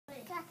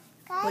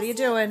What are you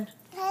doing?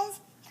 Can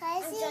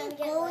I see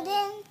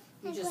golden?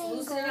 You're just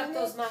loosening up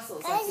those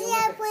muscles. Can I see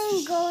I'm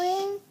playing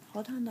golden?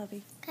 Hold on,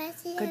 Lovey. Can I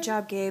see Good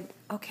job, Gabe.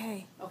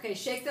 Okay. Okay,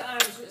 shake the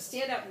arms.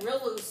 Stand up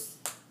real loose.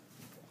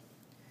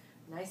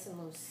 Nice and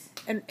loose.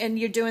 And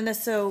you're doing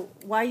this, so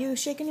why are you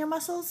shaking your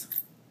muscles?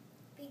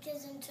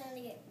 Because I'm trying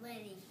to get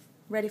ready.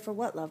 Ready for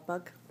what, Love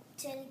Bug?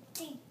 To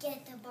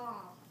get the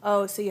ball.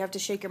 Oh, so you have to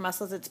shake your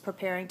muscles. It's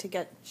preparing to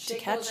catch.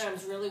 Shake those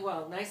arms really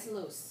well. Nice and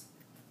loose.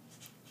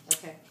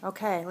 Okay.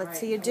 Okay, let's right.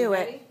 see you do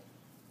it.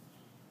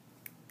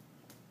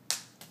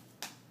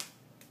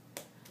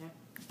 Yeah.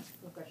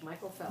 Look like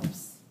Michael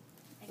Phelps.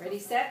 Ready,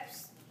 set?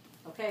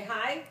 Okay,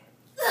 high.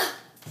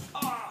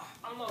 Oh,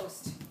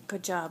 almost.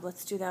 Good job.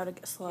 Let's do that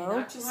again. Slow. Okay,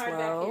 not too hard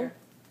back here.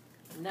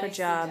 Nicely Good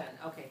job. Done.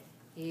 Okay,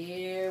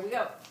 here we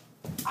go.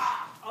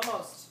 Ah,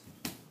 almost.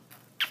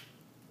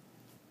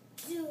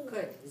 Zoom.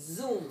 Good.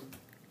 Zoom.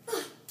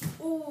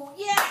 Ooh,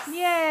 yes!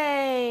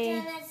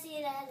 Yay! Can I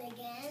see that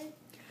again?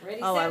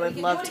 Ready, Oh, set, I would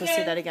love to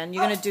see that again.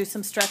 You're going to do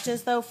some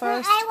stretches, though,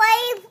 first?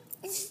 I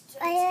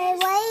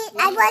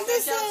want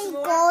to see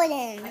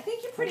golden. I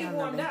think you're pretty Hold on,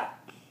 warmed Lovey.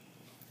 up.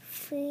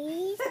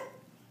 Please.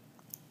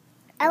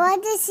 I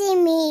want to see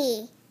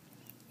me.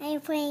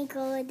 I'm playing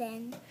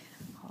golden.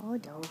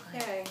 Hold on.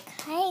 Okay.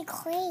 Hey,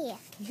 clear.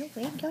 You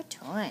wait your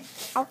turn.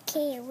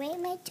 Okay, wait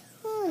my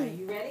Are turn.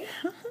 you ready?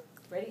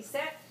 Ready,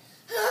 set?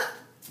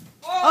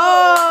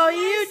 Oh,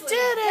 you